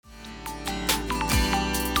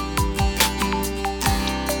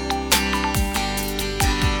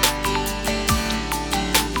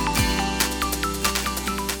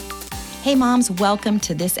Hey moms, welcome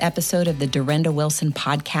to this episode of the Dorinda Wilson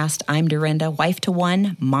podcast. I'm Dorinda, wife to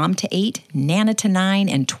 1, mom to 8, nana to 9,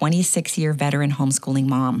 and 26-year veteran homeschooling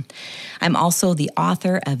mom. I'm also the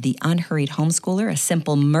author of The Unhurried Homeschooler, a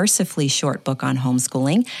simple, mercifully short book on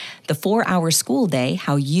homeschooling, The 4-Hour School Day,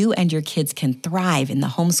 How You and Your Kids Can Thrive in the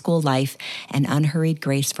Homeschool Life, and Unhurried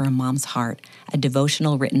Grace for a Mom's Heart, a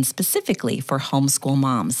devotional written specifically for homeschool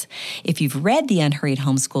moms. If you've read The Unhurried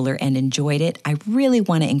Homeschooler and enjoyed it, I really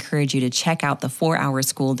want to encourage you to check out the 4-Hour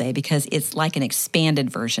School Day because it's like an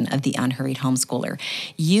expanded version of The Unhurried Homeschooler.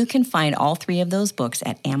 You can find all 3 of those books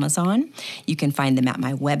at Amazon. You can find them at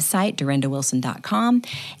my website, dorindawilson.com,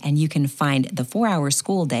 and you can find the 4-Hour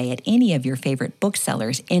School Day at any of your favorite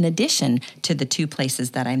booksellers in addition to the 2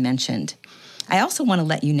 places that I mentioned. I also want to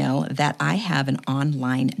let you know that I have an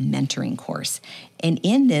online mentoring course, and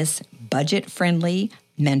in this budget-friendly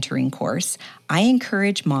mentoring course, I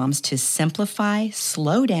encourage moms to simplify,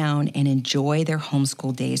 slow down, and enjoy their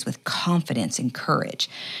homeschool days with confidence and courage.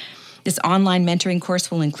 This online mentoring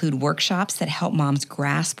course will include workshops that help moms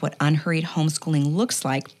grasp what unhurried homeschooling looks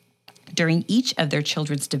like during each of their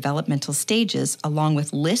children's developmental stages, along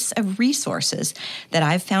with lists of resources that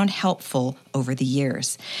I've found helpful over the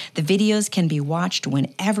years. The videos can be watched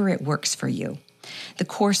whenever it works for you. The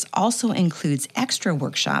course also includes extra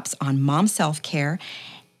workshops on mom self-care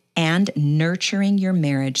and nurturing your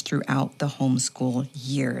marriage throughout the homeschool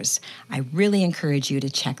years. I really encourage you to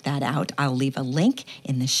check that out. I'll leave a link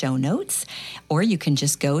in the show notes, or you can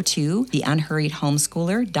just go to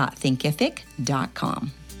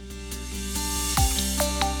theunhurriedhomeschooler.thinkific.com.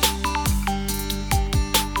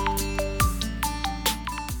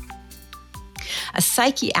 A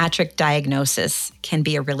psychiatric diagnosis can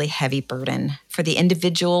be a really heavy burden for the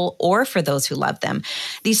individual or for those who love them.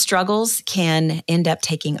 These struggles can end up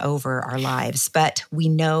taking over our lives, but we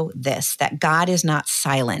know this, that God is not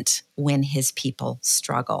silent when his people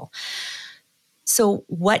struggle. So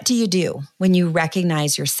what do you do when you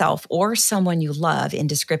recognize yourself or someone you love in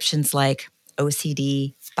descriptions like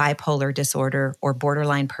OCD, bipolar disorder, or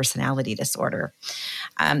borderline personality disorder?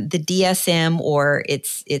 The DSM, or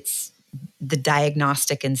it's the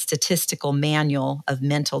Diagnostic and Statistical Manual of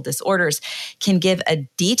Mental Disorders, can give a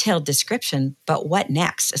detailed description, but what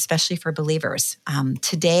next, especially for believers?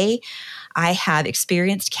 Today, I have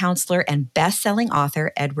experienced counselor and best-selling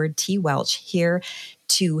author Edward T. Welch here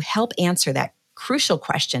to help answer that crucial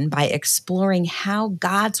question by exploring how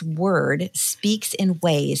God's word speaks in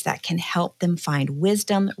ways that can help them find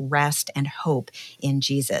wisdom, rest, and hope in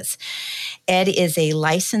Jesus. Ed is a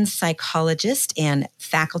licensed psychologist and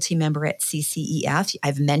faculty member at CCEF.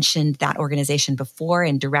 I've mentioned that organization before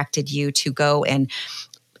and directed you to go and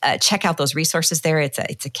check out those resources there. It's a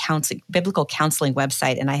biblical counseling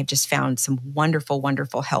website, and I have just found some wonderful,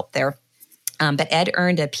 wonderful help there. But Ed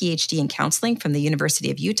earned a PhD in counseling from the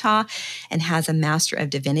University of Utah and has a Master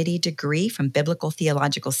of Divinity degree from Biblical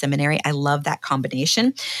Theological Seminary. I love that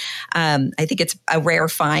combination. I think it's a rare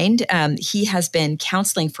find. He has been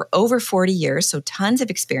counseling for over 40 years, so tons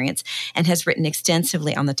of experience, and has written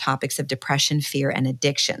extensively on the topics of depression, fear, and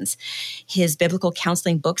addictions. His biblical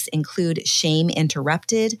counseling books include Shame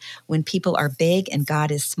Interrupted, When People Are Big and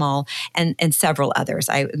God is Small, and several others.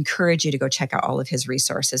 I encourage you to go check out all of his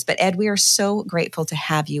resources. But Ed, we are so grateful to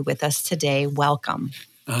have you with us today. Welcome.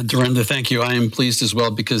 Dorinda, thank you. I am pleased as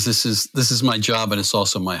well because this is my job and it's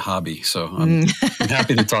also my hobby. So I'm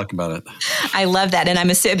happy to talk about it. I love that. And I'm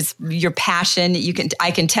assuming it's your passion.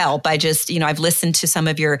 I can tell by just, I've listened to some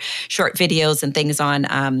of your short videos and things on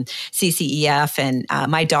CCEF. And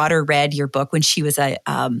my daughter read your book when she was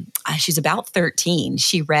she's about 13.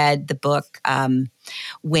 She read the book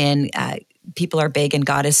when People Are Big and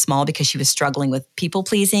God is Small because she was struggling with people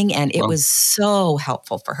pleasing. And it was so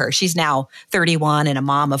helpful for her. She's now 31 and a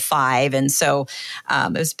mom of 5. And so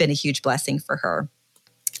it's been a huge blessing for her.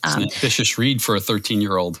 It's an ambitious read for a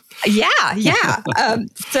 13-year-old. Yeah.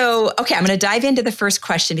 So, okay, I'm going to dive into the first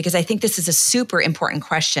question because I think this is a super important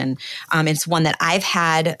question. It's one that I've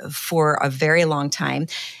had for a very long time.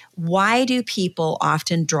 Why do people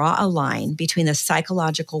often draw a line between the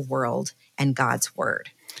psychological world and God's word?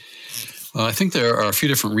 I think there are a few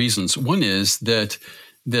different reasons. One is that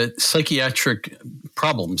psychiatric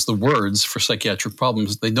problems, the words for psychiatric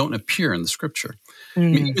problems, they don't appear in the scripture. I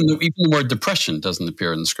mean, even the word depression doesn't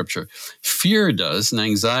appear in the scripture. Fear does and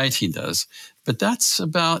anxiety does, but that's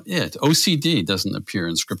about it. OCD doesn't appear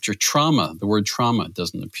in scripture. Trauma, the word trauma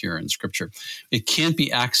doesn't appear in scripture. It can't be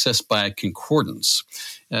accessed by a concordance.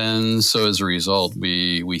 And so as a result,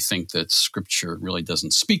 we think that scripture really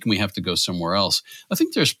doesn't speak and we have to go somewhere else. I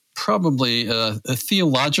think there's probably a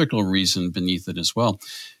theological reason beneath it as well.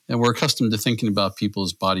 we're accustomed to thinking about people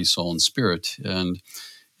as body, soul, and spirit,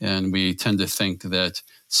 and we tend to think that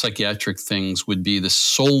psychiatric things would be the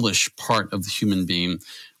soulish part of the human being,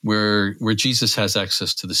 where Jesus has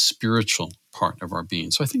access to the spiritual part of our being.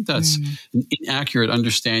 So I think that's an inaccurate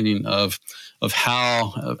understanding of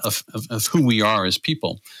who we are as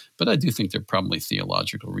people. But I do think there are probably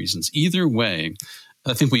theological reasons. Either way,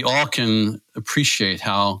 I think we all can appreciate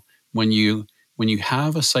how when you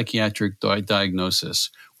have a psychiatric diagnosis,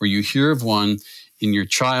 or you hear of one in your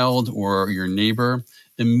child or your neighbor,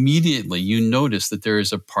 immediately you notice that there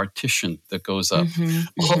is a partition that goes up.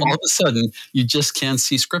 All of a sudden, you just can't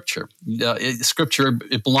see Scripture. Scripture,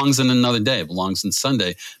 it belongs in another day. It belongs in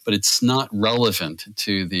Sunday, but it's not relevant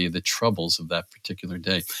to the troubles of that particular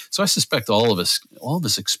day. So I suspect all of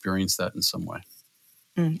us experience that in some way.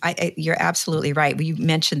 You're absolutely right. You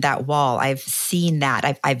mentioned that wall. I've seen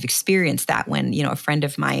that. I've experienced that when, a friend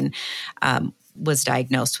of mine was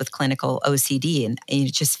diagnosed with clinical OCD, and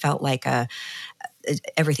it just felt like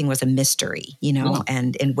everything was a mystery,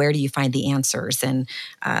 and where do you find the answers? And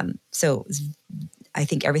so I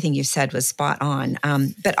think everything you said was spot on.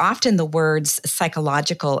 But often the words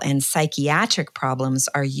psychological and psychiatric problems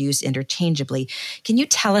are used interchangeably. Can you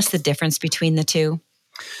tell us the difference between the two?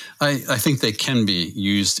 I think they can be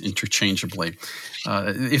used interchangeably.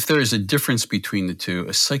 If there is a difference between the two,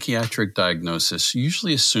 a psychiatric diagnosis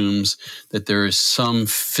usually assumes that there is some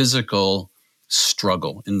physical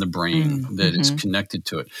struggle in the brain that is connected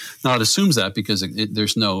to it. Now, it assumes that because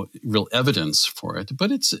there's no real evidence for it,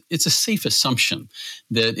 but it's a safe assumption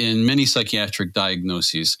that in many psychiatric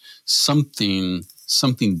diagnoses, something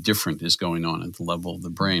different is going on at the level of the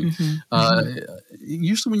brain.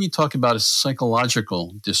 Usually when you talk about a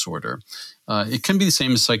psychological disorder, it can be the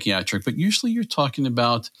same as psychiatric, but usually you're talking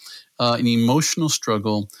about an emotional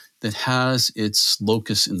struggle that has its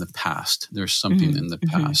locus in the past. There's something in the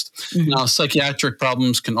past. Now, psychiatric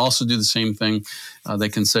problems can also do the same thing. They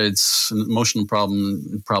can say it's an emotional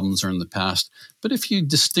problem, problems are in the past. But if you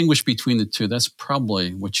distinguish between the two, that's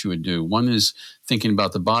probably what you would do. One is thinking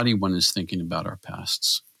about the body, one is thinking about our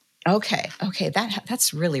pasts. Okay.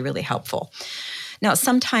 That's really, really helpful. Now,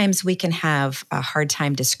 sometimes we can have a hard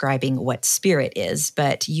time describing what spirit is,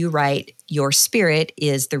 but you write, your spirit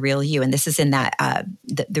is the real you. And this is in that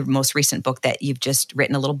the most recent book that you've just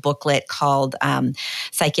written, a little booklet called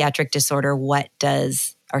Psychiatric Disorder,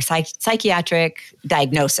 Psychiatric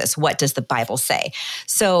Diagnosis, What Does the Bible Say?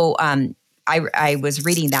 So I was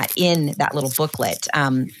reading that in that little booklet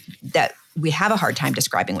that we have a hard time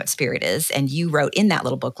describing what spirit is. And you wrote in that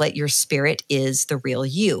little booklet, your spirit is the real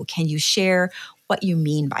you. Can you share what you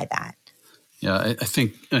mean by that? Yeah, I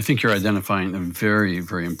think you're identifying a very,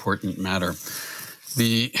 very important matter.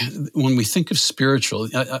 When we think of spiritual,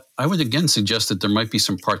 I would again suggest that there might be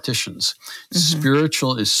some partitions.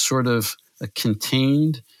 Spiritual is sort of a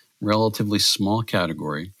contained, relatively small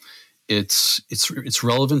category. It's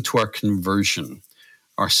relevant to our conversion.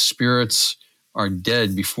 Our spirits are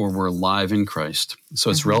dead before we're alive in Christ. So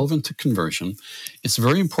it's relevant to conversion. It's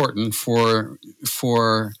very important for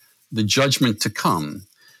the judgment to come,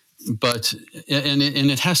 but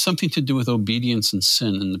it has something to do with obedience and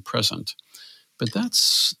sin in the present. But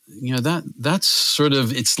that's sort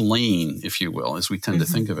of its lane, if you will, as we tend to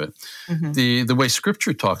think of it. The way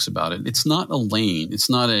Scripture talks about it, it's not a lane. It's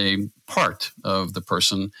not a part of the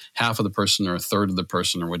person, half of the person, or a third of the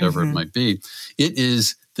person, or whatever it might be. It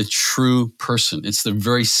is the true person. It's the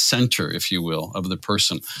very center, if you will, of the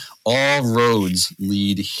person. All roads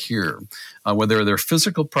lead here, whether they're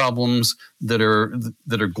physical problems that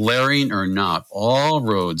are glaring or not. All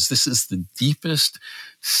roads. This is the deepest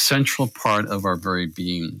central part of our very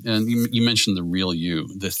being. And you mentioned the real you,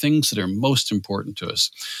 the things that are most important to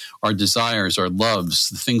us, our desires, our loves,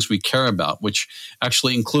 the things we care about, which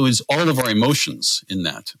actually includes all of our emotions in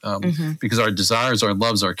that. Because our desires, our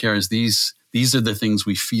loves, our cares, these are the things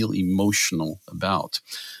we feel emotional about.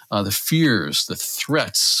 The fears, the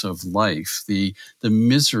threats of life, the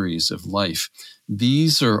miseries of life,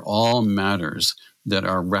 these are all matters that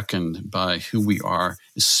are reckoned by who we are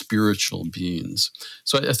as spiritual beings.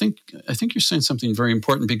 So I think you're saying something very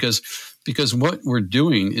important because what we're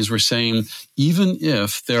doing is we're saying, even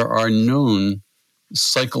if there are known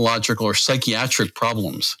psychological or psychiatric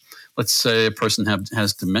problems, let's say a person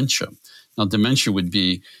has dementia. Now, dementia would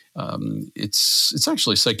be it's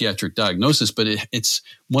actually a psychiatric diagnosis, but it's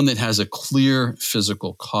one that has a clear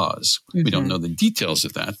physical cause. We don't know the details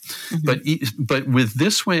of that, but with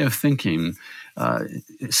this way of thinking,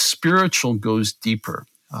 spiritual goes deeper.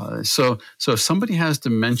 So if somebody has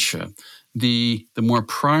dementia, the more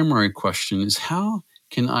primary question is, how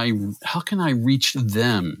how can I reach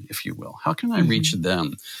them, if you will? How can I reach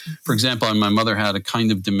them? For example, my mother had a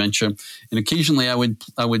kind of dementia, and occasionally I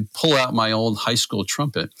would pull out my old high school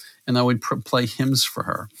trumpet and I would play hymns for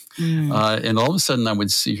her. And all of a sudden I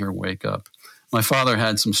would see her wake up. My father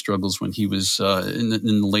had some struggles when he was in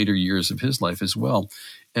the later years of his life as well.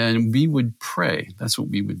 And we would pray. That's what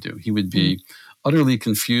we would do. He would be utterly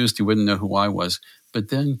confused. He wouldn't know who I was. But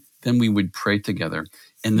then we would pray together.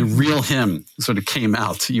 And the real him sort of came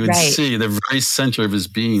out. You would see the very center of his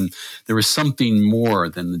being. There was something more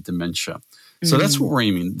than the dementia. So that's what we're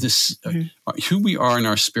aiming. This, who we are in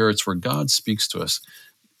our spirits, where God speaks to us,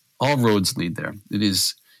 all roads lead there. It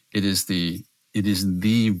is the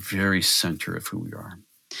very center of who we are.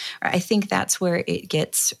 I think that's where it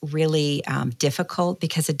gets really difficult,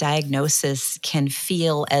 because a diagnosis can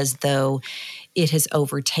feel as though it has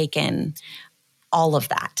overtaken all of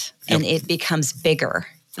that, and it becomes bigger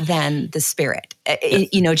than the spirit,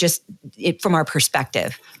 from our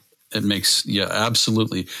perspective. It makes,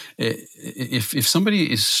 absolutely. If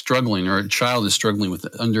somebody is struggling, or a child is struggling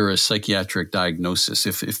under a psychiatric diagnosis,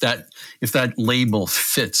 if that label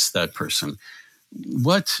fits that person,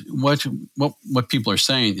 what people are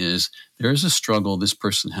saying is there is a struggle this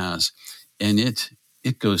person has, and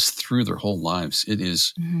it goes through their whole lives. It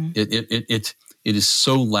is it is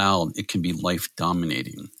so loud it can be life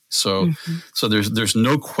dominating. So there's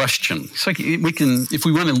no question. It's like we can, if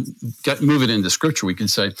we want to move it into scripture, we can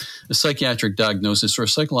say a psychiatric diagnosis or a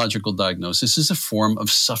psychological diagnosis is a form of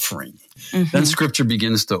suffering. Then scripture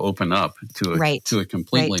begins to open up to it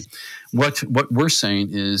completely. What we're saying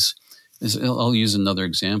is I'll use another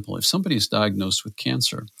example. If somebody is diagnosed with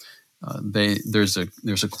cancer, there's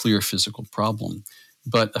a clear physical problem,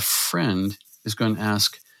 but a friend is going to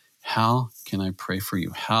ask, how can I pray for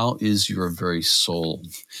you? How is your very soul?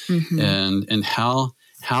 And how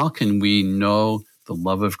can we know the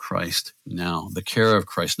love of Christ now, the care of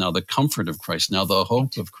Christ now, the comfort of Christ now, the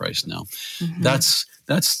hope of Christ now? That's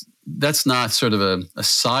not sort of a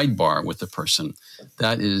sidebar with the person.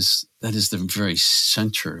 That is the very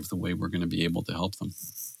center of the way we're going to be able to help them.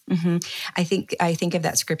 I think of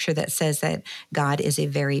that scripture that says that God is a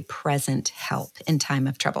very present help in time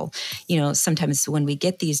of trouble. Sometimes when we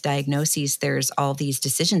get these diagnoses, there's all these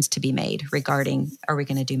decisions to be made regarding, are we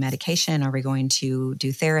going to do medication? Are we going to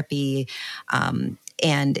do therapy? And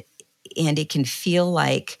it can feel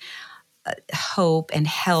like hope and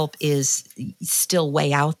help is still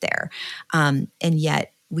way out there. And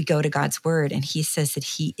yet we go to God's word, and he says that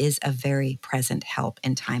he is a very present help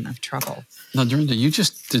in time of trouble. Now, Dorinda, you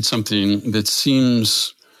just did something that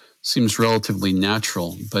seems relatively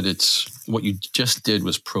natural, but what you just did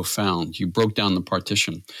was profound. You broke down the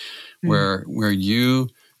partition where you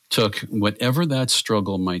took whatever that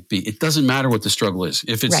struggle might be. It doesn't matter what the struggle is.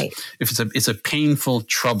 If it's a painful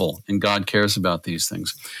trouble, and God cares about these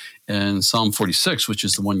things. And Psalm 46, which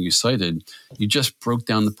is the one you cited, you just broke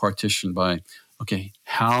down the partition by, okay,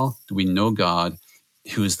 how do we know God,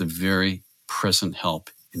 who is the very present help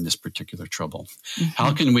in this particular trouble?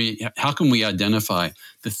 How can we identify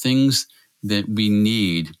the things that we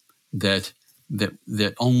need that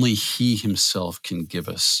only he himself can give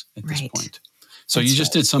us at this point? So you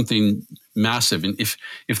just did something massive. And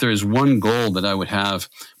if there is one goal that I would have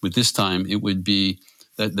with this time, it would be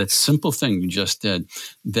that simple thing you just did,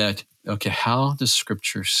 that, okay, how does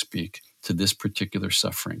scripture speak to this particular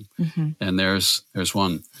suffering? And there's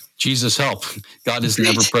one. Jesus, help. God is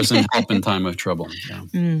never present help in time of trouble. Yeah.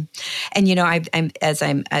 And as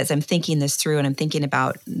I'm thinking this through, and I'm thinking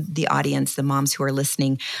about the audience, the moms who are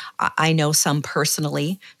listening, I know some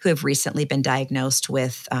personally who have recently been diagnosed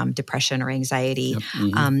with depression or anxiety.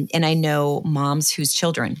 And I know moms whose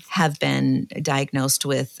children have been diagnosed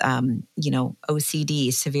with,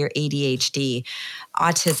 OCD, severe ADHD,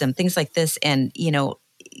 autism, things like this. And,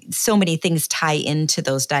 so many things tie into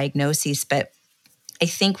those diagnoses, but I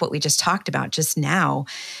think what we just talked about just now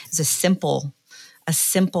is a simple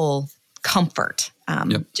comfort.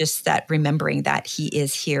 Just that remembering that he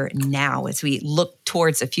is here now as we look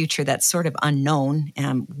towards a future that's sort of unknown.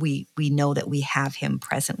 We know that we have him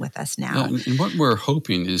present with us now. Yeah, and what we're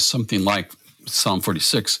hoping is something like Psalm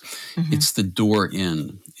 46. It's the door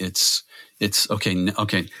in. It's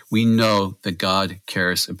okay. We know that God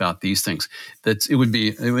cares about these things. It would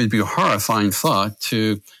be a horrifying thought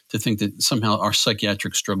to think that somehow our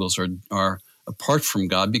psychiatric struggles are apart from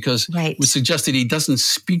God, because it would suggest that he doesn't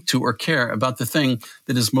speak to or care about the thing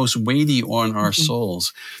that is most weighty on our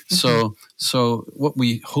souls. So what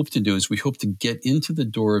we hope to do is we hope to get into the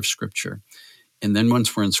door of Scripture, and then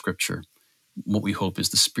once we're in Scripture, what we hope is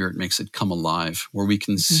the Spirit makes it come alive, where we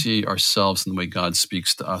can see ourselves in the way God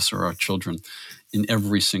speaks to us or our children. in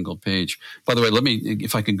every single page. By the way,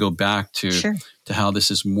 if I could go back Sure. to how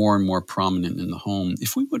this is more and more prominent in the home.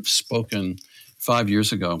 If we would have spoken 5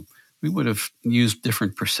 years ago, we would have used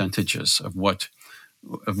different percentages of what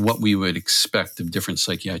we would expect of different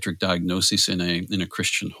psychiatric diagnoses in a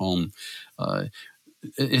Christian home.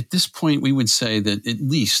 At this point, we would say that at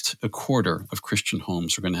least a quarter of Christian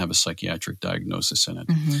homes are going to have a psychiatric diagnosis in it.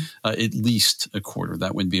 At least a quarter.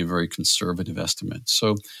 That would be a very conservative estimate.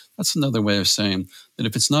 So that's another way of saying that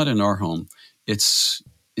if it's not in our home, it's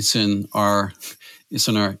in our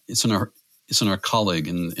colleague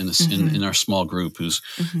in our small group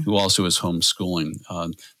who also is homeschooling.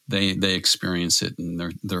 They experience it in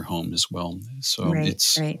their home as well. So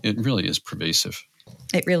it really is pervasive.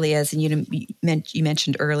 It really is. And you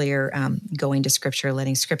mentioned earlier going to Scripture,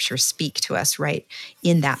 letting Scripture speak to us right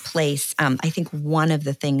in that place. I think one of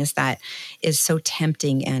the things that is so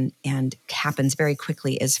tempting and happens very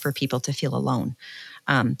quickly is for people to feel alone,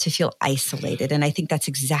 to feel isolated. And I think that's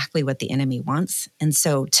exactly what the enemy wants. And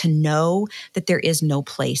so to know that there is no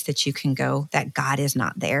place that you can go, that God is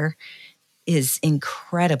not there, is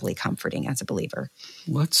incredibly comforting as a believer.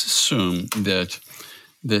 Let's assume that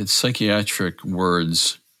psychiatric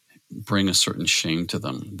words bring a certain shame to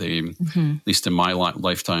them. They, at least in my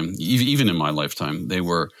lifetime, even in my lifetime, they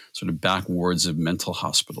were sort of back wards of mental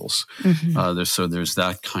hospitals. So there's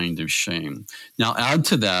that kind of shame. Now add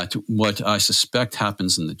to that what I suspect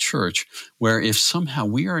happens in the church, where if somehow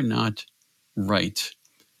we are not right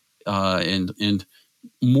and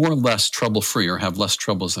more or less trouble-free or have less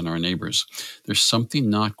troubles than our neighbors, there's something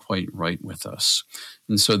not quite right with us.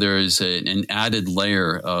 And so there is an added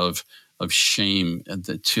layer of shame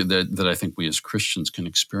that I think we as Christians can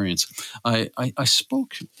experience. I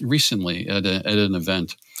spoke recently at an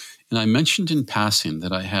event, and I mentioned in passing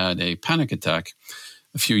that I had a panic attack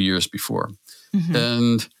a few years before.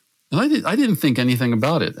 And I didn't think anything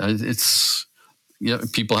about it.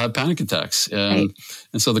 People have panic attacks. And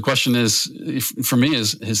so the question for me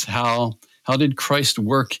is how did Christ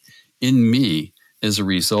work in me as a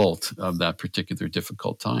result of that particular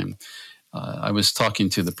difficult time? I was talking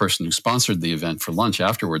to the person who sponsored the event for lunch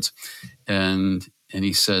afterwards, and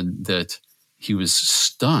he said that he was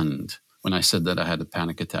stunned when I said that I had a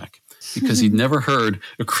panic attack, because he'd never heard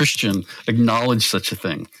a Christian acknowledge such a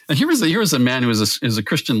thing. And here was a man who is a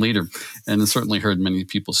Christian leader and has certainly heard many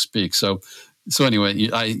people speak. So anyway,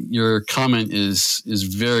 your comment is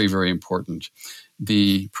very, very important.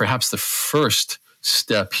 Perhaps the first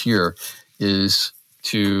step here is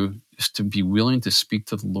to be willing to speak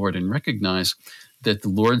to the Lord and recognize that the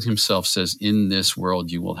Lord himself says, in this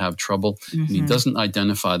world you will have trouble. And he doesn't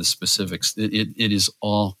identify the specifics. It is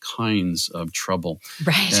all kinds of trouble.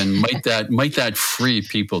 Right. And might that free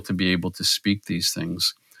people to be able to speak these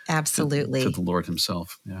things. Absolutely. To the Lord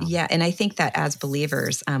himself. Yeah. And I think that as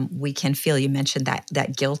believers, we can feel, you mentioned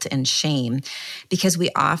that guilt and shame, because we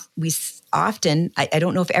often, I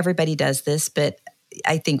don't know if everybody does this, but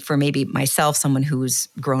I think for maybe myself, someone who's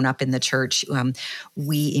grown up in the church,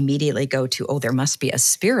 we immediately go to, there must be a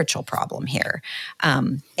spiritual problem here.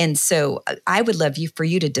 And so I would love for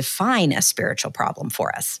you to define a spiritual problem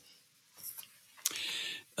for us.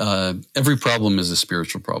 Every problem is a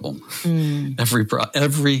spiritual problem.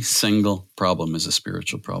 Every single problem is a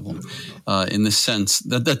spiritual problem. In the sense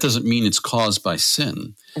that doesn't mean it's caused by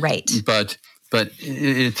sin. Right. But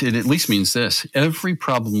it at least means this. Every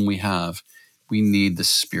problem we have, we need the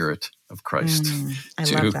Spirit of Christ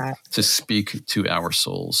love that. To speak to our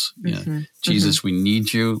souls. Jesus, we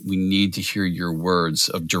need you. We need to hear your words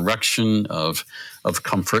of direction, of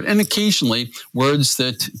comfort, and occasionally words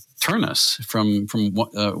that turn us from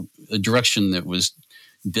a direction that was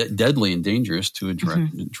deadly and dangerous to a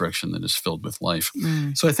direction that is filled with life.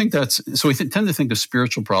 So I think we tend to think of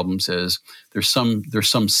spiritual problems as there's some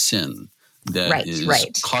sin that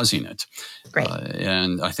is causing it. Right.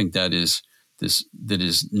 And I think that's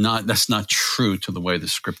not true to the way the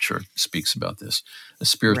Scripture speaks about this. A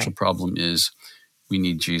spiritual problem is we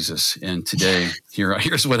need Jesus. And today,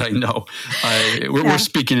 here's what I know. We're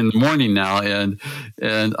speaking in the morning now, and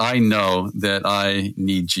I know that I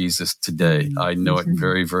need Jesus today. I know it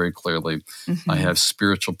very, very clearly. I have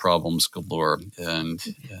spiritual problems galore, and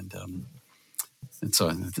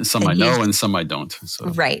so some I know and some I don't. So.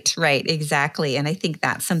 Right, exactly. And I think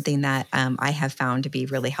that's something that I have found to be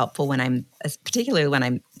really helpful particularly when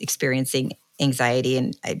I'm experiencing anxiety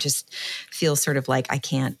and I just feel sort of like I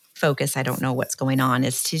can't focus, I don't know what's going on,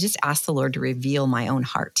 is to just ask the Lord to reveal my own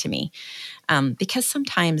heart to me. Because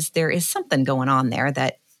sometimes there is something going on there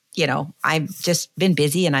that, I've just been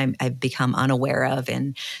busy and I've become unaware of.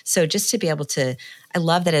 And so just to be able to I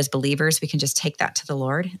love that as believers, we can just take that to the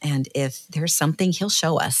Lord. And if there's something, he'll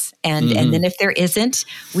show us. And then if there isn't,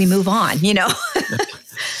 we move on,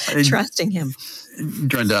 trusting him.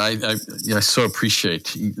 Brenda, I so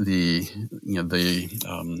appreciate the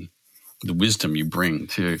wisdom you bring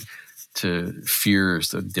to fears,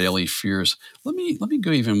 the daily fears. Let me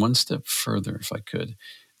go even one step further, if I could.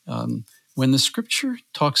 When the Scripture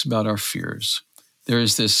talks about our fears, there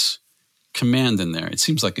is this command in there. It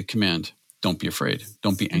seems like a command. Don't be afraid.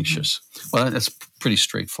 Don't be anxious. Well, that's pretty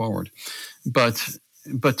straightforward. But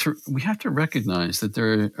we have to recognize that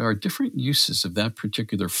there are different uses of that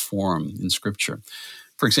particular form in Scripture.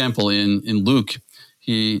 For example, in Luke,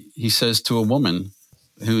 he says to a woman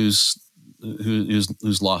who's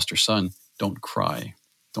lost her son, "Don't cry,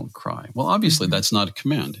 don't cry." Well, obviously, that's not a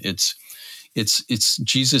command. It's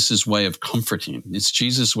Jesus's way of comforting. It's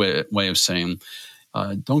Jesus' way of saying,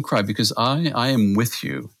 "Don't cry, because I am with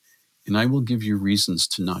you, and I will give you reasons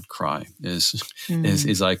to not cry,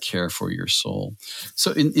 as I care for your soul."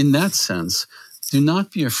 So, in that sense, do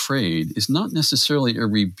not be afraid is not necessarily a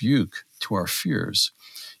rebuke to our fears.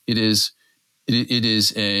 It is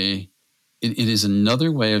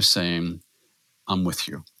another way of saying, "I'm with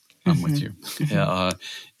you. I'm with you."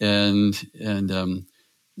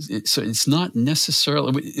 So it's not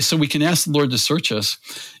necessarily. So we can ask the Lord to search us.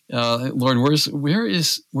 Lord,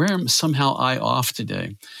 where am somehow I off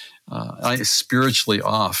today? I spiritually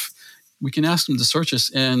off. We can ask him to search us,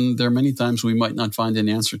 and there are many times we might not find an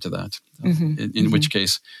answer to that. In which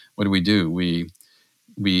case, what do? We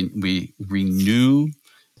renew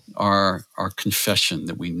our confession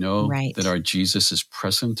that we know that our Jesus is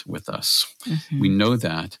present with us. We know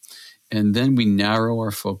that, and then we narrow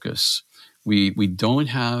our focus. We don't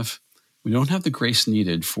have the grace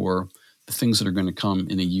needed for the things that are going to come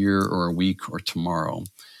in a year or a week or tomorrow.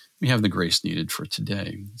 We have the grace needed for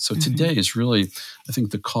today. So today is really, I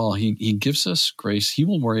think, the call. He gives us grace. He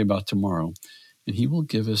will worry about tomorrow, and he will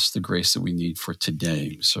give us the grace that we need for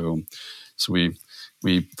today. So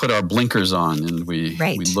we put our blinkers on, and we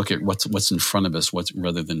look at what's in front of us,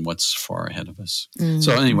 rather than what's far ahead of us.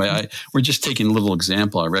 So anyway, we're just taking a little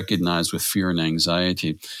example. I recognize with fear and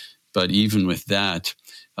anxiety, but even with that,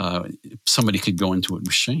 somebody could go into it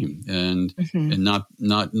with shame and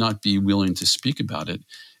not be willing to speak about it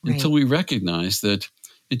until we recognize that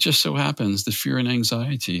it just so happens that fear and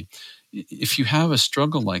anxiety, if you have a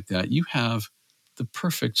struggle like that, you have the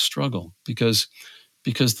perfect struggle because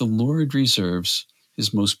the Lord reserves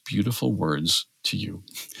his most beautiful words to you.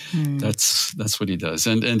 That's what he does.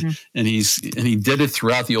 And he did it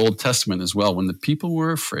throughout the Old Testament as well. When the people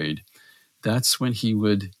were afraid, that's when he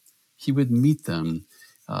would meet them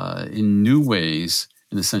in new ways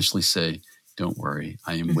and essentially say, "Don't worry,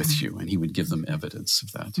 I am with you." And he would give them evidence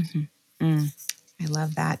of that. I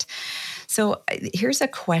love that. So here's a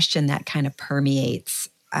question that kind of permeates,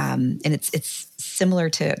 and it's similar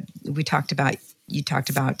to you talked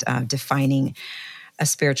about defining a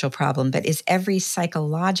spiritual problem, but is every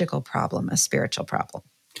psychological problem a spiritual problem?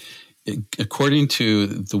 According to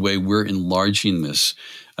the way we're enlarging this,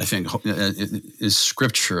 I think as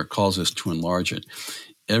Scripture calls us to enlarge it,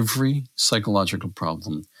 every psychological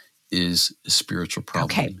problem is a spiritual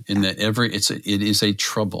problem. In that it is a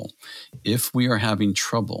trouble. If we are having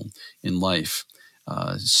trouble in life,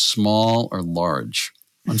 small or large.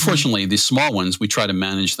 Unfortunately, the small ones, we try to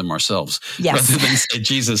manage them ourselves rather than say,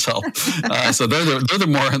 "Jesus, help." So they're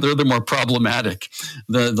the more problematic.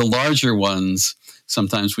 The larger ones,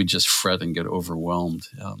 sometimes we just fret and get overwhelmed.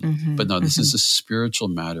 But no, this is a spiritual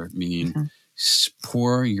matter, meaning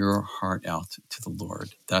pour your heart out to the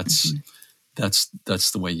Lord. That's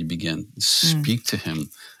the way you begin. Speak to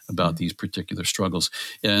him about these particular struggles,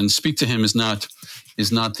 and speak to him is not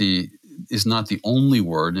the only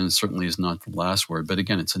word, and it certainly is not the last word. But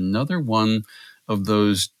again, it's another one of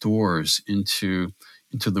those doors into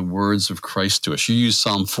the words of Christ to us. You use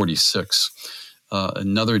Psalm 46,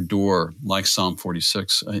 another door like Psalm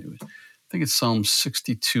 46. I think it's Psalm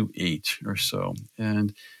 62:8 or so,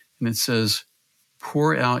 and it says,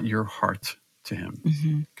 "Pour out your heart to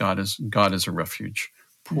him." God is a refuge.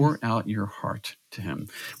 Pour out your heart to him,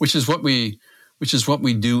 which is what we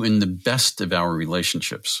do in the best of our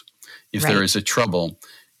relationships. If there is a trouble,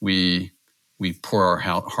 we pour our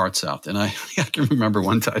hearts out. And I can remember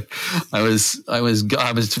one time I was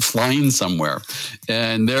flying somewhere,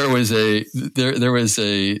 and there was a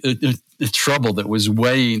trouble that was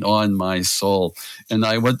weighing on my soul, and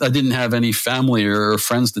I didn't have any family or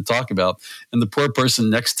friends to talk about. And the poor person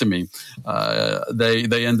next to me,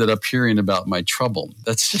 they ended up hearing about my trouble.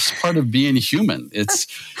 That's just part of being human. It's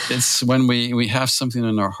when we have something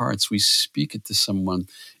in our hearts, we speak it to someone,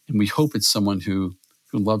 and we hope it's someone who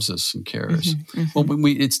who loves us and cares. Mm-hmm, Well,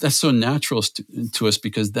 mm-hmm. that's so natural to us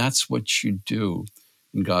because that's what you do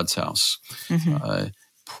in God's house. Mm-hmm.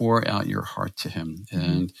 Pour out your heart to him.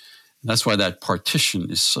 Mm-hmm. And that's why that partition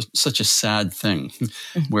is such a sad thing,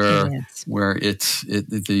 It where is.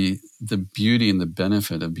 the beauty and the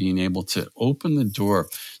benefit of being able to open the door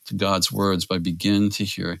to God's words by begin to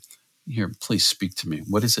hear, please speak to me.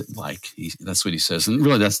 What is it like? That's what he says. And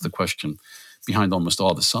really, that's the question behind almost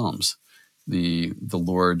all the Psalms. The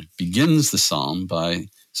Lord begins the Psalm by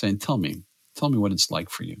saying, tell me what it's like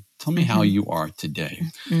for you. Tell me how you are today.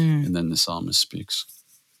 Mm. And then the psalmist speaks.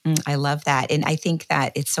 I love that. And I think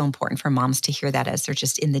that it's so important for moms to hear that as they're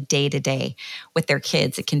just in the day-to-day with their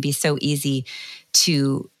kids. It can be so easy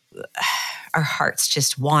to, our hearts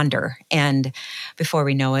just wander. And before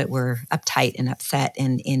we know it, we're uptight and upset.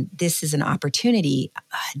 And this is an opportunity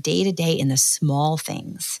day-to-day in the small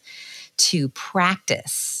things to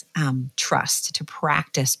practice trust, to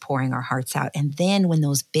practice pouring our hearts out. And then when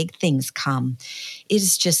those big things come, it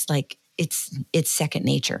is just like, it's second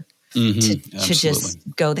nature. To just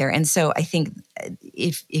go there. And so I think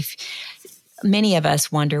if many of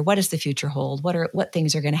us wonder, what does the future hold? What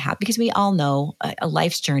things are going to happen? Because we all know a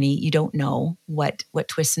life's journey, you don't know what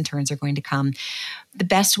twists and turns are going to come. The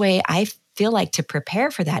best way I feel like to prepare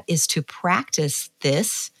for that is to practice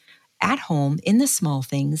this at home in the small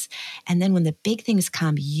things. And then when the big things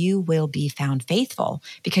come, you will be found faithful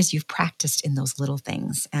because you've practiced in those little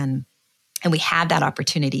things. And we have that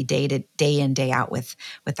opportunity day in, day out with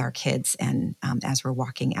our kids, and as we're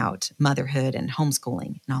walking out motherhood and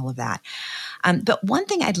homeschooling and all of that. But one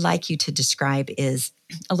thing I'd like you to describe is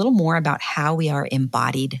a little more about how we are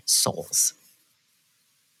embodied souls.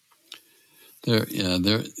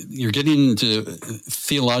 You're getting into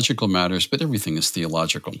theological matters, but everything is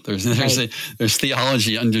theological. There's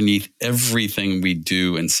theology underneath everything we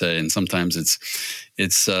do and say, and sometimes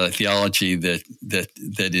it's theology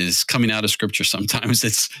that is coming out of Scripture. Sometimes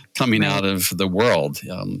it's coming out of the world.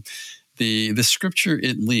 The Scripture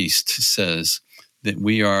at least says that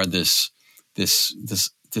we are this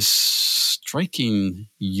striking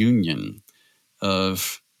union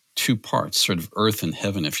of two parts, sort of earth and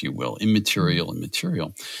heaven, if you will, immaterial and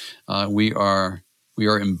material. We are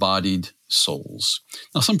embodied souls.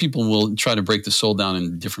 Now, some people will try to break the soul down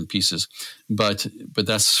in different pieces, but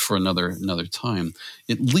that's for another time.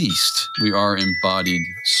 At least we are embodied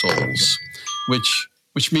souls,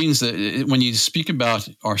 which means that when you speak about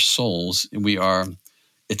our souls,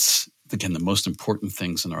 it's again the most important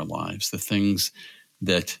things in our lives, the things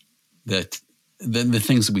that the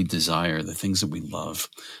things that we desire, the things that we love,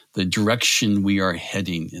 the direction we are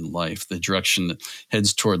heading in life, the direction that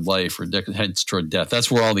heads toward life or heads toward death. That's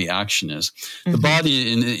where all the action is. Mm-hmm. The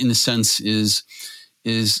body, in a sense, is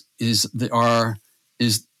the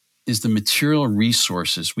material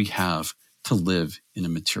resources we have to live in a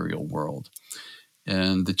material world.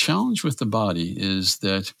 And the challenge with the body is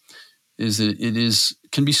that it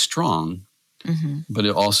can be strong, but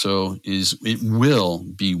it also it will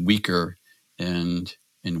be weaker and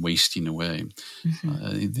wasting away.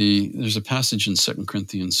 There's a passage in 2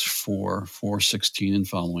 Corinthians 4:16 and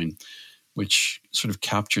following, which sort of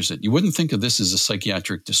captures it. You wouldn't think of this as a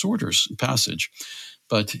psychiatric disorders passage,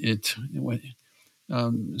 but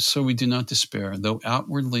so we do not despair. Though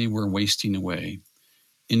outwardly we're wasting away,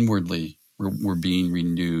 inwardly we're being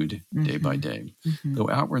renewed day by day.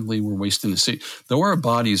 Though outwardly we're wasting though our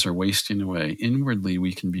bodies are wasting away, inwardly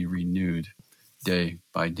we can be renewed day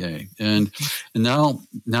by day. And now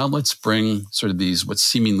let's bring sort of these what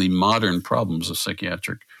seemingly modern problems of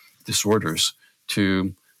psychiatric disorders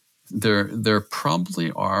to there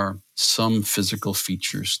probably are some physical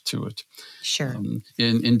features to it. Sure.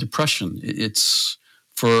 In depression, it's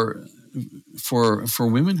for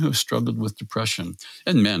women who have struggled with depression,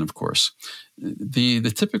 and men, of course, the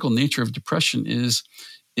typical nature of depression is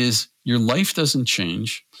your life doesn't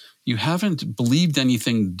change. You haven't believed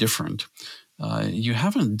anything different. You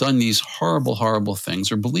haven't done these horrible, horrible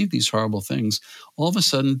things or believed these horrible things. All of a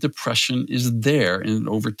sudden, depression is there and it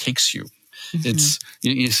overtakes you. It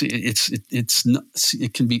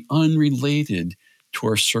can be unrelated to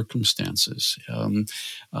our circumstances,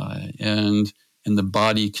 and the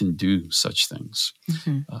body can do such things.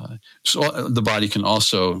 So the body can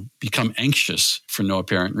also become anxious for no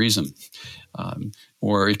apparent reason,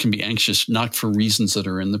 or it can be anxious not for reasons that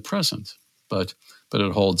are in the present, but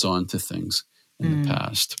it holds on to things in the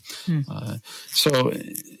past.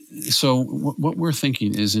 So what we're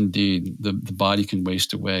thinking is indeed the body can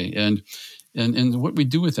waste away, and what we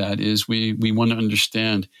do with that is we want to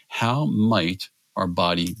understand how might our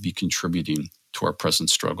body be contributing to our present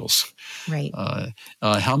struggles? Right.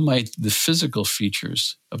 How might the physical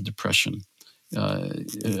features of depression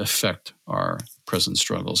affect our present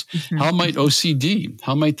struggles? How might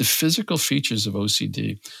the physical features of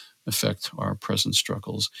OCD affect our present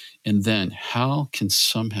struggles? And then how can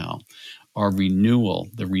somehow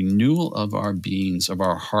the renewal of our beings, of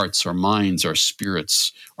our hearts, our minds, our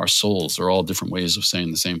spirits, our souls, are all different ways of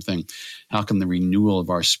saying the same thing. How can the renewal of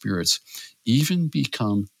our spirits even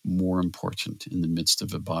become more important in the midst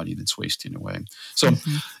of a body that's wasting away? So,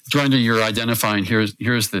 Joinda, you're identifying,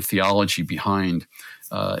 here's the theology behind.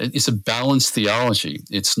 It's a balanced theology.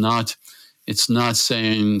 It's not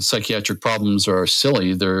saying psychiatric problems are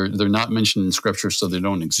silly. They're not mentioned in Scripture, so they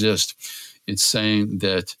don't exist. It's saying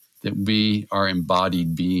that we are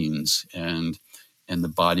embodied beings, and the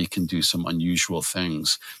body can do some unusual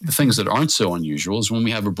things. The things that aren't so unusual is when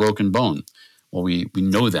we have a broken bone. Well, we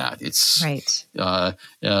know that. It's right.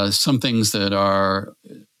 Some things that are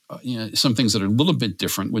a little bit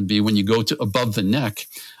different would be when you go to above the neck.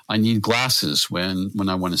 I need glasses when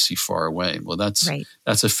I want to see far away. Well, that's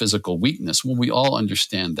a physical weakness. Well, we all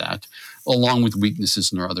understand that, along with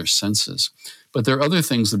weaknesses in our other senses. But there are other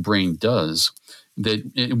things the brain does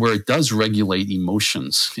where it does regulate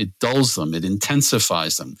emotions. It dulls them. It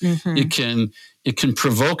intensifies them. It can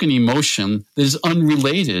provoke an emotion that is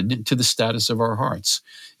unrelated to the status of our hearts.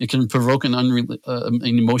 It can provoke an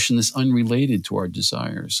emotion that's unrelated to our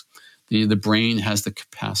desires. The brain has the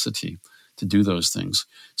capacity to do those things.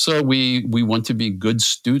 So we want to be good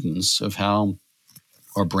students of how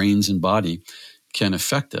our brains and body can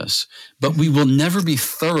affect us, but we will never be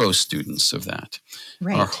thorough students of that.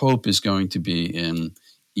 Right. Our hope is going to be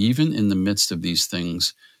even in the midst of these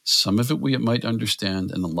things, some of it we might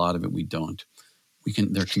understand and a lot of it we don't.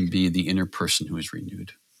 There can be the inner person who is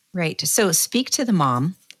renewed. Right. So speak to the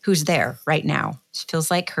mom who's there right now. She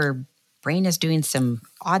feels like her brain is doing some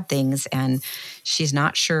odd things and she's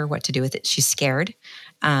not sure what to do with it. She's scared.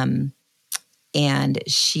 And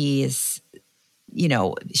she's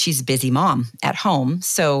a busy mom at home.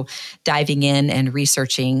 So diving in and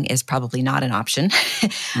researching is probably not an option.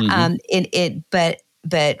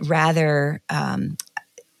 But rather,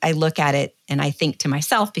 I look at it and I think to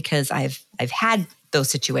myself, because I've had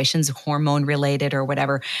those situations, hormone related or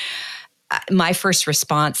whatever. My first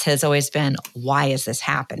response has always been, why is this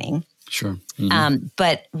happening? Sure.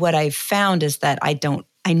 But what I've found is that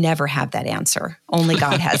I never have that answer. Only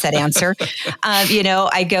God has that answer.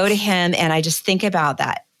 I go to him and I just think about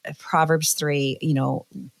that. Proverbs 3,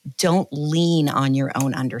 don't lean on your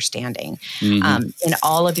own understanding. In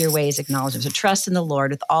all of your ways, acknowledge him. So trust in the Lord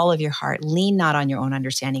with all of your heart. Lean not on your own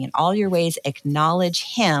understanding. In all your ways,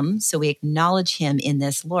 acknowledge him. So we acknowledge him in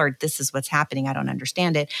this. Lord, this is what's happening. I don't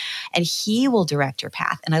understand it. And he will direct your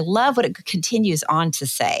path. And I love what it continues on to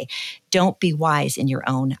say. Don't be wise in your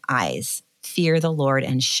own eyes. Fear the Lord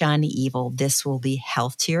and shun evil. This will be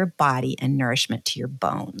health to your body and nourishment to your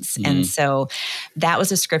bones. And so that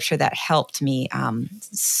was a scripture that helped me,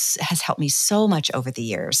 has helped me so much over the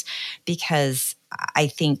years, because I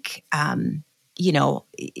think,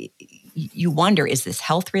 you wonder, is this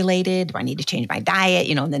health related? Do I need to change my diet?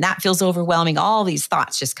 And then that feels overwhelming. All these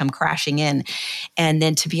thoughts just come crashing in. And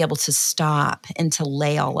then to be able to stop and to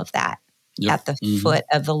lay all of that at the foot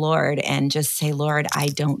of the Lord and just say, Lord, I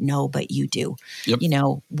don't know, but you do.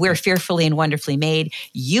 We're fearfully and wonderfully made.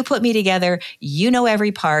 You put me together. You know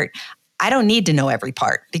every part. I don't need to know every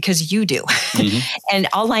part because you do. And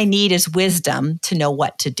all I need is wisdom to know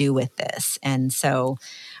what to do with this. And so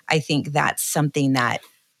I think that's something that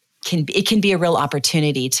can be a real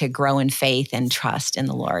opportunity to grow in faith and trust in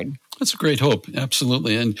the Lord. That's a great hope.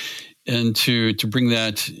 Absolutely. And to bring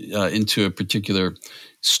that into a particular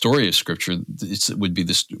story of Scripture, would be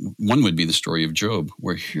the story of Job,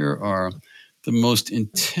 where here are the most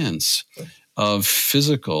intense of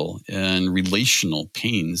physical and relational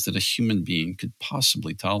pains that a human being could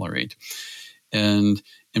possibly tolerate. And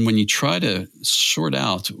when you try to sort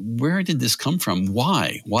out, where did this come from?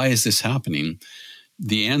 Why is this happening?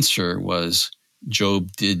 The answer was,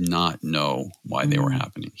 Job did not know why they were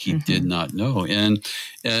happening. He did not know. And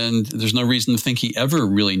there's no reason to think he ever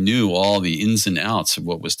really knew all the ins and outs of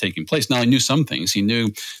what was taking place. Now, he knew some things. He knew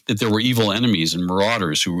that there were evil enemies and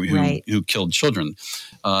marauders who killed children.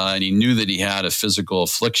 And he knew that he had a physical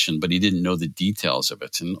affliction, but he didn't know the details of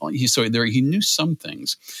it. And he knew some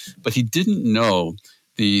things, but he didn't know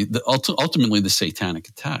ultimately the satanic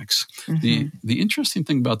attacks. The interesting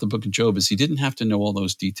thing about the book of Job is he didn't have to know all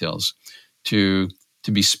those details to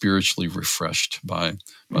be spiritually refreshed by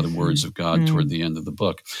the words of God toward the end of the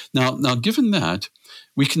book. Now, given that,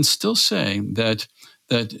 we can still say that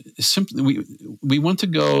that simply we want to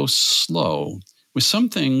go slow with some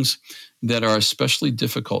things that are especially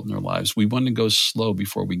difficult in our lives. We want to go slow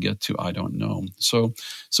before we get to I don't know. So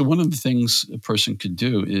one of the things a person could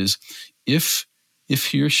do is if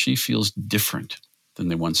he or she feels different than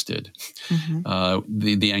they once did,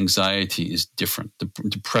 the anxiety is different. The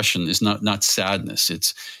depression is not sadness.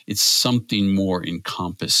 It's something more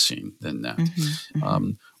encompassing than that.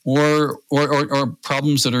 Or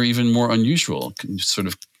problems that are even more unusual, sort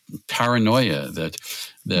of paranoia that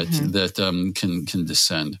can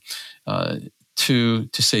descend. To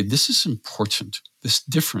say this is important, this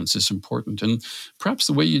difference is important, and perhaps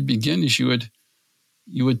the way you'd begin is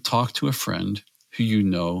you would talk to a friend who you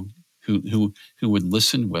know who would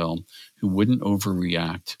listen well, who wouldn't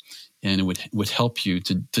overreact, and it would help you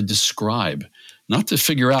to describe, not to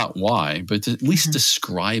figure out why, but to at least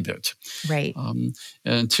describe it, right?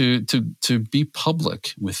 And to be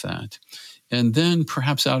public with that, and then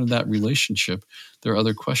perhaps out of that relationship, there are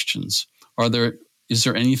other questions. Is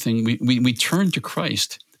there anything we turn to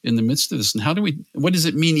Christ in the midst of this? And what does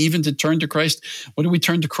it mean even to turn to Christ? What do we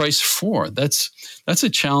turn to Christ for? That's a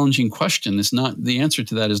challenging question. The answer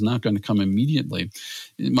to that is not going to come immediately.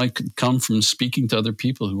 It might come from speaking to other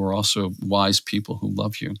people who are also wise people who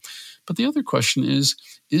love you. But the other question is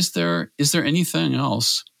there anything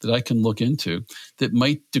else that I can look into that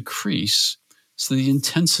might decrease the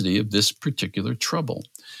intensity of this particular trouble?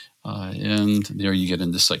 And there you get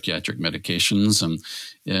into psychiatric medications and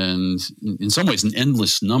in some ways an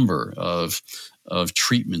endless number of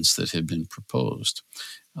treatments that have been proposed.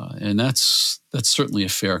 And that's certainly a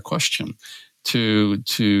fair question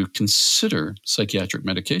to consider psychiatric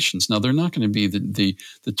medications. Now, they're not going to be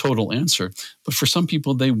the total answer, but for some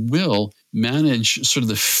people, they will manage sort of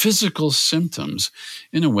the physical symptoms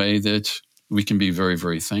in a way that we can be very,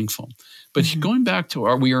 very thankful. But going back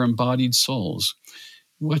to we are embodied souls.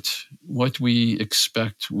 What we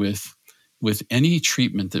expect with any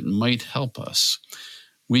treatment that might help us,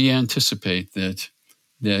 we anticipate that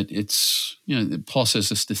it's, Paul says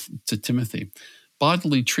this to Timothy,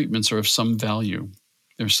 bodily treatments are of some value.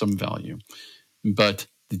 There's some value, but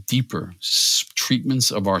the deeper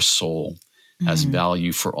treatments of our soul has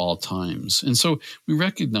value for all times. And so we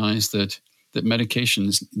recognize that medication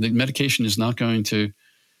is not going to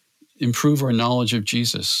improve our knowledge of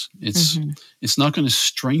Jesus. It's not going to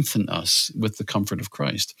strengthen us with the comfort of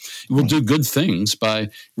Christ. It will do good things by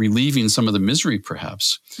relieving some of the misery,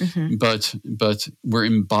 perhaps, but we're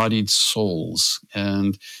embodied souls,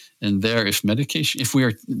 and there, if we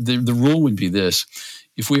are, the rule would be this: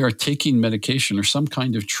 if we are taking medication or some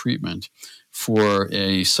kind of treatment for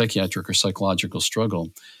a psychiatric or psychological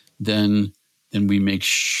struggle, then we make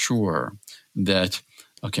sure that,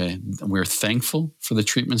 okay, we're thankful for the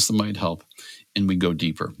treatments that might help, and we go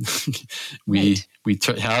deeper.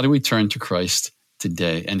 How do we turn to Christ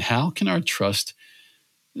today? And how can our trust,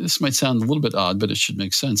 this might sound a little bit odd, but it should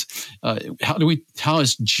make sense. How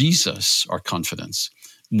is Jesus our confidence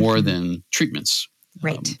more than treatments?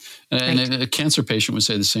 Right. A cancer patient would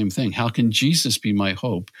say the same thing. How can Jesus be my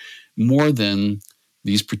hope more than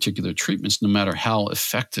these particular treatments, no matter how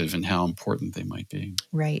effective and how important they might be?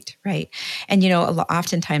 Right. And,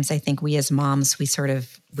 oftentimes I think we as moms,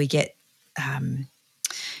 we get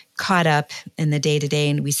caught up in the day-to-day,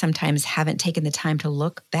 and we sometimes haven't taken the time to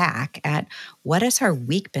look back at what has our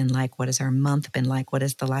week been like? What has our month been like? What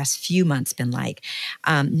has the last few months been like?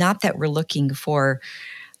 Not that we're looking for...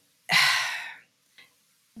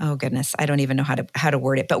 oh goodness, I don't even know how to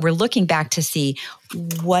word it, but we're looking back to see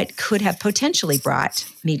what could have potentially brought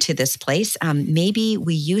me to this place. Maybe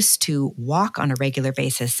we used to walk on a regular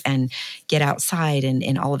basis and get outside,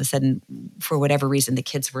 and all of a sudden, for whatever reason, the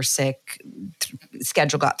kids were sick,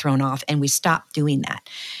 schedule got thrown off, and we stopped doing that.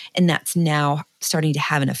 And that's now starting to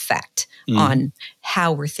have an effect on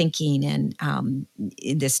how we're thinking, and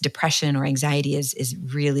this depression or anxiety is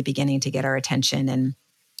really beginning to get our attention, and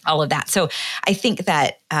all of that. So I think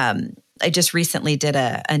that I just recently did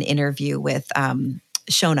an interview with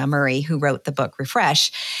Shona Murray, who wrote the book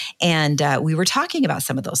Refresh, and we were talking about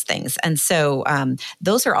some of those things. And so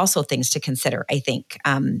those are also things to consider, I think.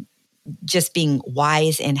 Just being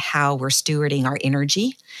wise in how we're stewarding our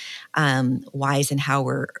energy, wise in how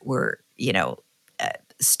we're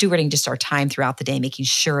stewarding just our time throughout the day, making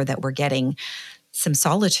sure that we're getting some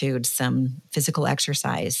solitude, some physical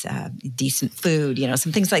exercise, decent food,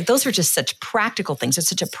 some things like those are just such practical things. It's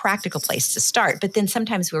such a practical place to start. But then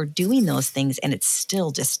sometimes we're doing those things and it's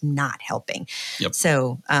still just not helping. Yep.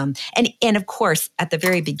 So, and of course, at the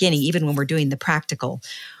very beginning, even when we're doing the practical,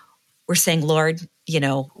 we're saying, Lord,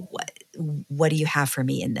 what do you have for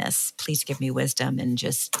me in this? Please give me wisdom, and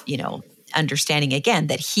just, understanding again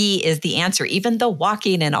that he is the answer. Even the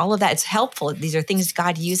walking and all of that, it's helpful. These are things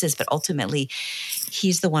God uses, but ultimately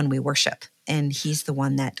he's the one we worship and he's the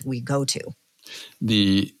one that we go to.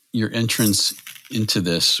 Your entrance into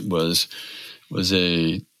this was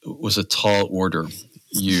a tall order.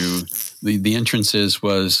 The entrances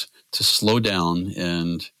was to slow down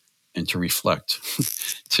and to reflect,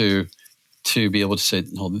 to be able to say,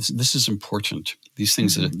 no, this is important. These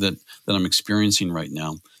things that I'm experiencing right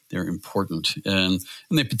now, they're important, and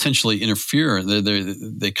they potentially interfere.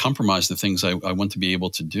 They compromise the things I want to be able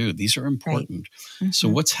to do. These are important. Right. So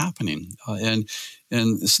what's happening? And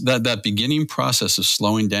that beginning process of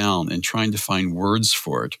slowing down and trying to find words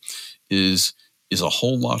for it is a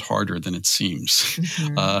whole lot harder than it seems.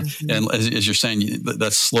 And as you're saying,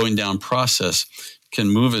 that slowing down process can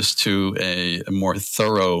move us to a more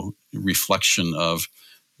thorough reflection of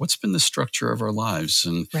what's been the structure of our lives.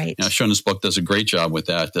 And Shona's book does a great job with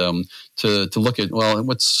that, to look at, well,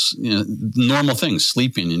 what's normal things,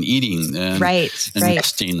 sleeping and eating and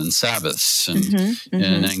resting and Sabbaths and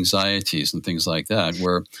anxieties and things like that,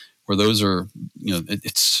 where those are,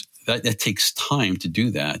 it takes time to do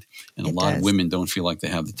that. And a lot of women don't feel like they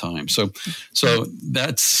have the time. So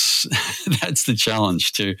that's the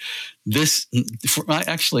challenge to this.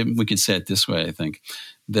 Actually, we could say it this way, I think,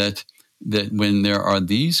 that when there are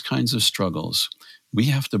these kinds of struggles, we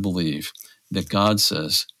have to believe that God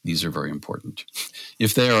says these are very important.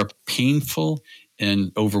 If they are painful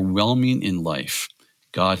and overwhelming in life,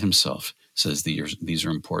 God himself says these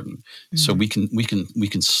are important. So we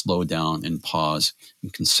can slow down and pause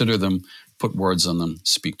and consider them, put words on them,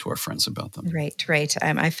 speak to our friends about them. Right.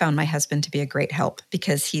 I found my husband to be a great help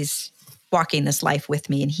because he's walking this life with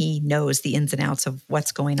me and he knows the ins and outs of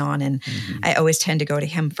what's going on. And I always tend to go to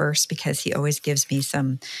him first because he always gives me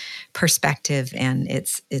some perspective and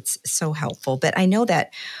it's so helpful. But I know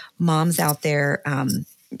that moms out there,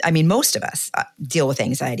 most of us deal with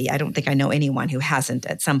anxiety. I don't think I know anyone who hasn't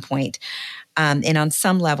at some point. And on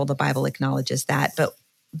some level, the Bible acknowledges that.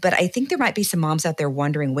 But I think there might be some moms out there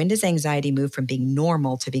wondering, when does anxiety move from being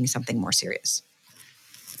normal to being something more serious?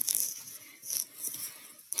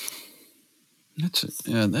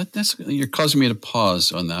 That's you're causing me to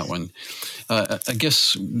pause on that one. I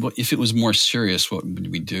guess if it was more serious, what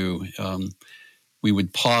would we do? We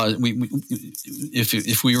would pause.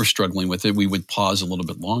 If we were struggling with it, we would pause a little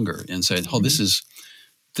bit longer and say, "Oh, this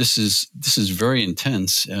is very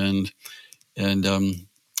intense, and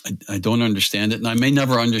I don't understand it, and I may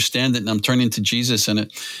never understand it, and I'm turning to Jesus.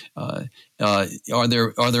 And are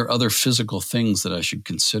there other physical things that I should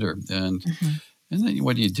consider? And then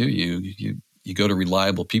what do? You go to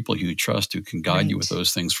reliable people who you trust, who can guide you with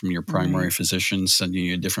those things, from your primary physician, sending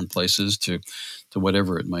you to different places to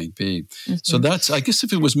whatever it might be. So that's, I guess,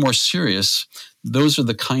 if it was more serious, those are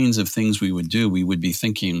the kinds of things we would do. We would be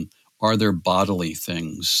thinking, are there bodily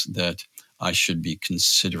things that I should be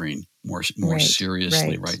considering more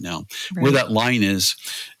seriously right now? Where that line is,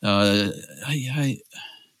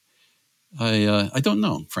 I don't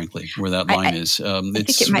know, frankly, where that line is. I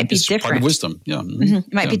think it might be different. Part of wisdom, yeah.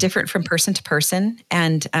 It might be different from person to person,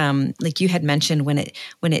 and like you had mentioned, when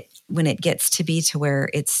it gets to be to where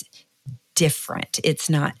it's different, it's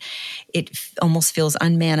not. It almost feels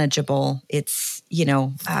unmanageable. It's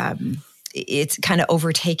it's kind of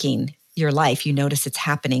overtaking your life. You notice it's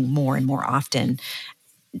happening more and more often.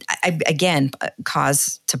 Again,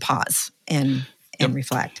 cause to pause and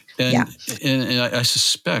reflect. And I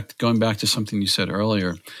suspect, going back to something you said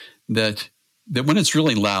earlier, that when it's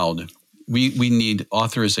really loud, we need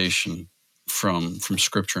authorization from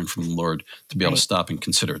Scripture and from the Lord to be able to stop and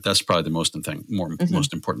consider it. That's probably the most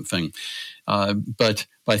important thing. But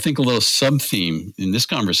I think a little sub-theme in this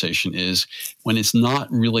conversation is when it's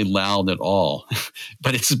not really loud at all,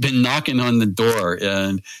 but it's been knocking on the door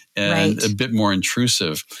and a bit more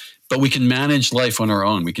intrusive. But we can manage life on our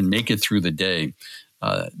own. We can make it through the day.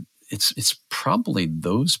 It's probably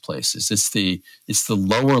those places. It's the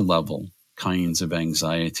lower level kinds of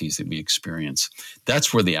anxieties that we experience.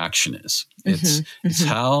 That's where the action is. It's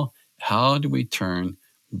how do we turn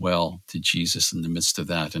well to Jesus in the midst of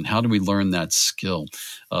that, and how do we learn that skill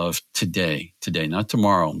of today, not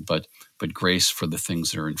tomorrow, but grace for the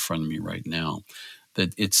things that are in front of me right now.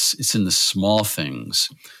 That it's in the small things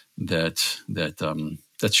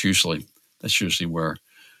that's usually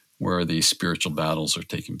where the spiritual battles are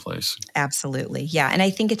taking place. Absolutely. Yeah. And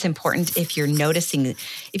I think it's important, if you're noticing,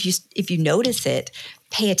 if you notice it,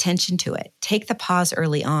 pay attention to it. Take the pause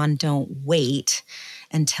early on. Don't wait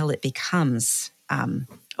until it becomes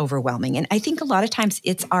overwhelming. And I think a lot of times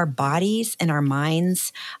it's our bodies and our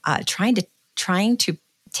minds trying to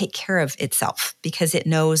take care of itself because it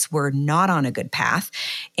knows we're not on a good path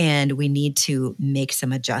and we need to make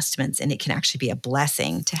some adjustments. And it can actually be a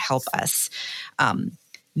blessing to help us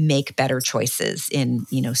make better choices in,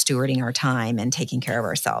 stewarding our time and taking care of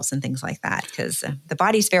ourselves and things like that, because the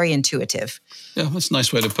body's very intuitive. Yeah, that's a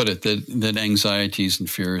nice way to put it, that anxieties and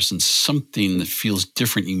fears and something that feels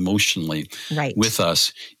different emotionally with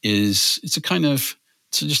us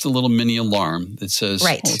it's just a little mini alarm that says,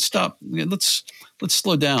 stop, let's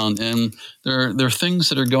slow down. And there are things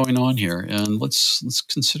that are going on here, and let's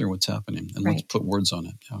consider what's happening and let's put words on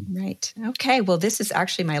it. Yeah. Right. Okay. Well, this is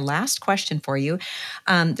actually my last question for you.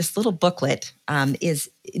 This little booklet is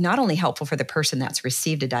not only helpful for the person that's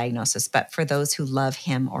received a diagnosis, but for those who love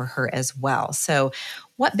him or her as well. So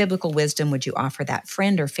what biblical wisdom would you offer that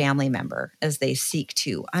friend or family member as they seek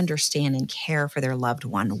to understand and care for their loved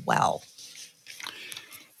one well?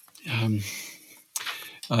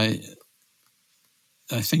 I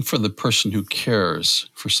think for the person who cares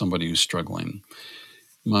for somebody who's struggling,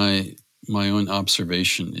 my own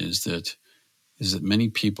observation is that many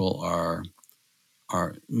people are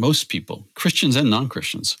most people, Christians and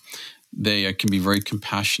non-Christians, they can be very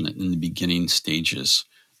compassionate in the beginning stages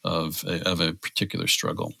of a particular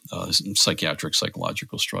struggle, psychiatric,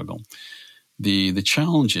 psychological struggle. The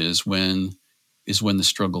challenge is when the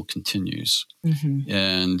struggle continues. Mm-hmm.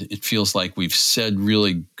 And it feels like we've said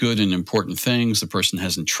really good and important things. The person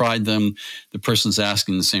hasn't tried them. The person's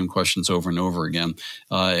asking the same questions over and over again.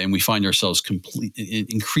 And we find ourselves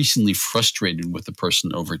increasingly frustrated with the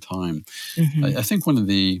person over time. Mm-hmm. I think one of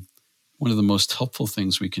the most helpful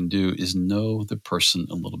things we can do is know the person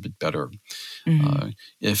a little bit better. Mm-hmm.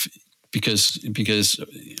 Because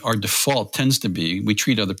our default tends to be we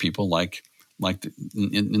treat other people like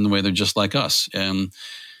in the way they're just like us. And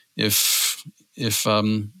if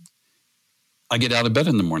I get out of bed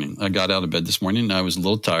in the morning, I got out of bed this morning and I was a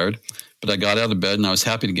little tired, but I got out of bed and I was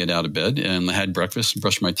happy to get out of bed, and I had breakfast and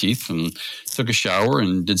brushed my teeth and took a shower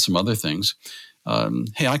and did some other things.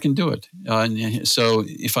 Hey, I can do it. So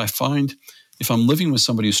if I'm living with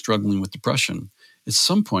somebody who's struggling with depression, at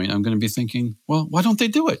some point I'm going to be thinking, well, why don't they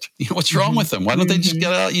do it? What's wrong with them? Why don't they just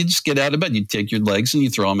get out? You just get out of bed. You take your legs and you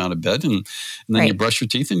throw them out of bed, and then you brush your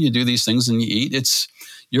teeth and you do these things and you eat.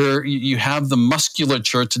 You have the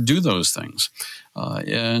musculature to do those things.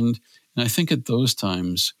 And I think at those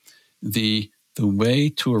times, the way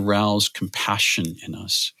to arouse compassion in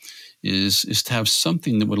us is to have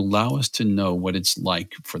something that would allow us to know what it's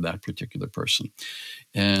like for that particular person.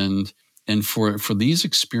 And for these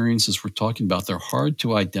experiences we're talking about, they're hard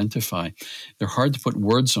to identify. They're hard to put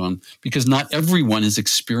words on because not everyone has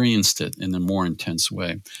experienced it in a more intense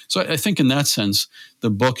way. So I think in that sense,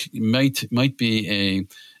 the book might be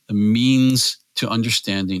a means to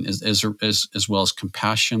understanding as well as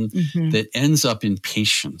compassion that ends up in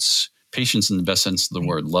patience. Patience in the best sense of the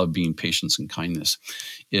word, love being patience and kindness.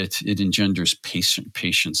 It engenders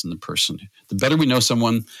patience in the person. The better we know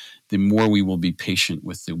someone, the more we will be patient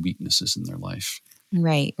with the weaknesses in their life.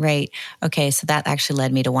 Right. Okay, so that actually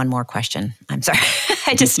led me to one more question. I'm sorry.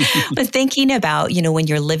 I just was thinking about, when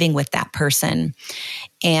you're living with that person,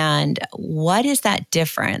 and what is that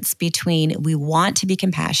difference between we want to be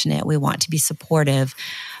compassionate, we want to be supportive,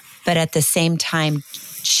 but at the same time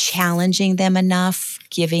challenging them enough,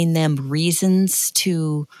 giving them reasons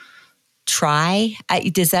to try?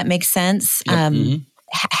 Does that make sense? Yep.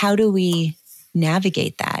 How do we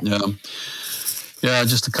navigate that? Yeah,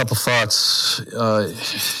 just a couple thoughts.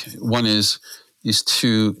 One is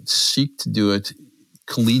to seek to do it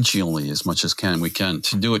collegially as much as we can,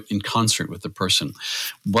 to do it in concert with the person.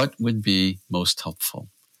 What would be most helpful?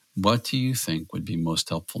 What do you think would be most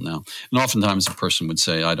helpful now? And oftentimes the person would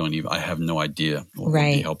say, I have no idea what would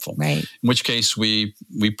be helpful. Right. In which case we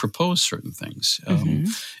propose certain things.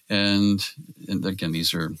 And again,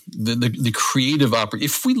 these are the creative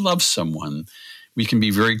if we love someone, we can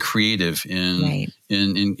be very creative in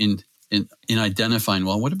identifying,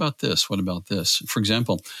 well, what about this? What about this? For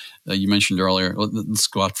example, you mentioned earlier, let's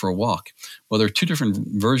go out for a walk. Well, there are two different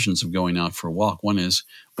versions of going out for a walk. One is,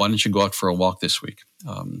 why don't you go out for a walk this week?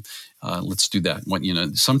 Let's do that.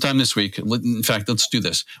 Sometime this week. In fact, let's do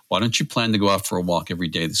this. Why don't you plan to go out for a walk every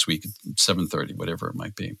day this week at 7:30, whatever it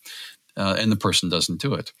might be? And the person doesn't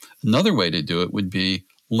do it. Another way to do it would be,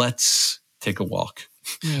 let's take a walk.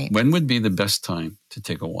 Right. When would be the best time to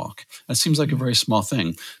take a walk? That seems like a very small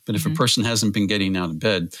thing, but if a person hasn't been getting out of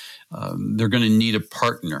bed, they're going to need a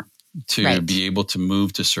partner to be able to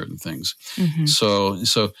move to certain things. So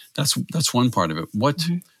that's one part of it.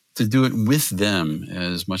 To do it with them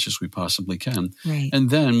as much as we possibly can. Right. And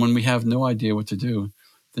then when we have no idea what to do,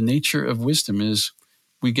 the nature of wisdom is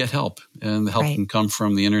we get help, and the help Right. can come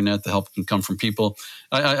from the internet. The help can come from people.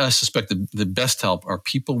 I suspect the best help are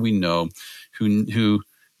people we know who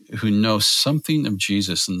know something of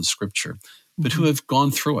Jesus in the Scripture, but who have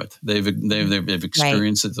gone through it. They've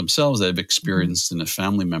experienced it themselves. They've experienced in a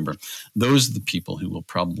family member. Those are the people who will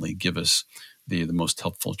probably give us the most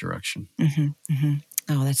helpful direction.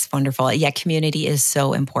 Oh, that's wonderful. Yeah, community is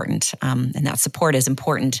so important. And that support is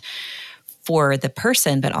important for the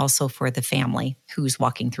person, but also for the family who's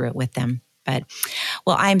walking through it with them. But,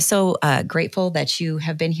 well, I'm so grateful that you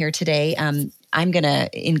have been here today. I'm going to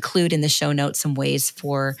include in the show notes some ways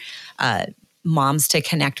for moms to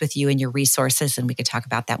connect with you and your resources, and we could talk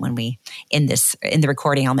about that when we in the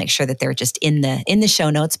recording. I'll make sure that they're just in the show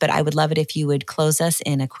notes. But I would love it if you would close us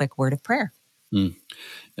in a quick word of prayer.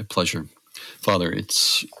 A pleasure. Father,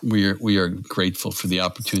 we are grateful for the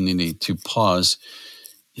opportunity to pause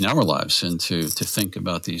in our lives and to think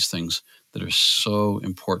about these things that are so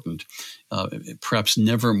important, perhaps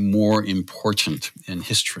never more important in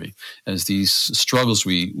history, as these struggles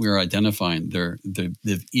we are identifying,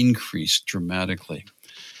 they've increased dramatically.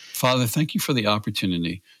 Father, thank you for the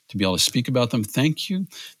opportunity to be able to speak about them. Thank you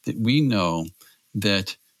that we know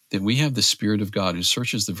that we have the Spirit of God who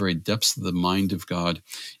searches the very depths of the mind of God,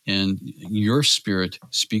 and your Spirit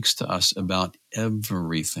speaks to us about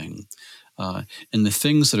everything. And the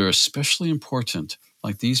things that are especially important,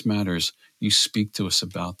 like these matters, you speak to us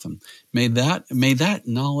about them. May that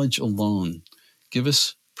knowledge alone give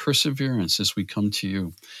us perseverance as we come to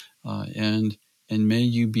you, and may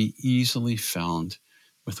you be easily found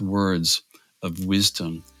with words of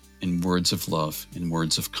wisdom and words of love and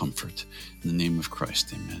words of comfort. In the name of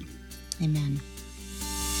Christ, amen. Amen.